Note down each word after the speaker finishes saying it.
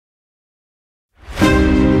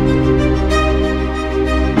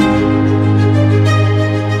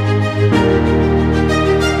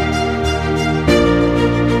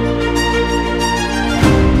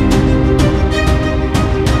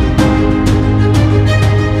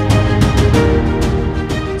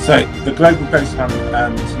So the Global Ghost Hunt,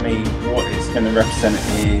 to me, what it's going to represent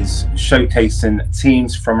is showcasing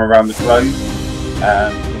teams from around the globe,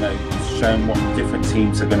 showing what different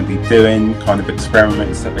teams are going to be doing, kind of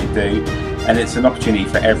experiments that they do, and it's an opportunity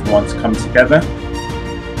for everyone to come together.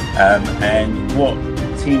 And what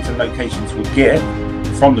teams and locations will get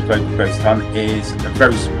from the Global Ghost Hunt is a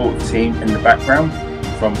very supportive team in the background,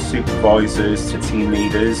 from supervisors to team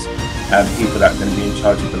leaders, people that are going to be in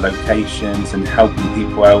charge of the locations and helping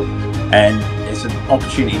people out. And it's an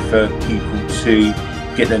opportunity for people to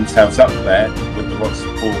get themselves up there with the right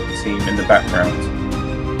support team in the background.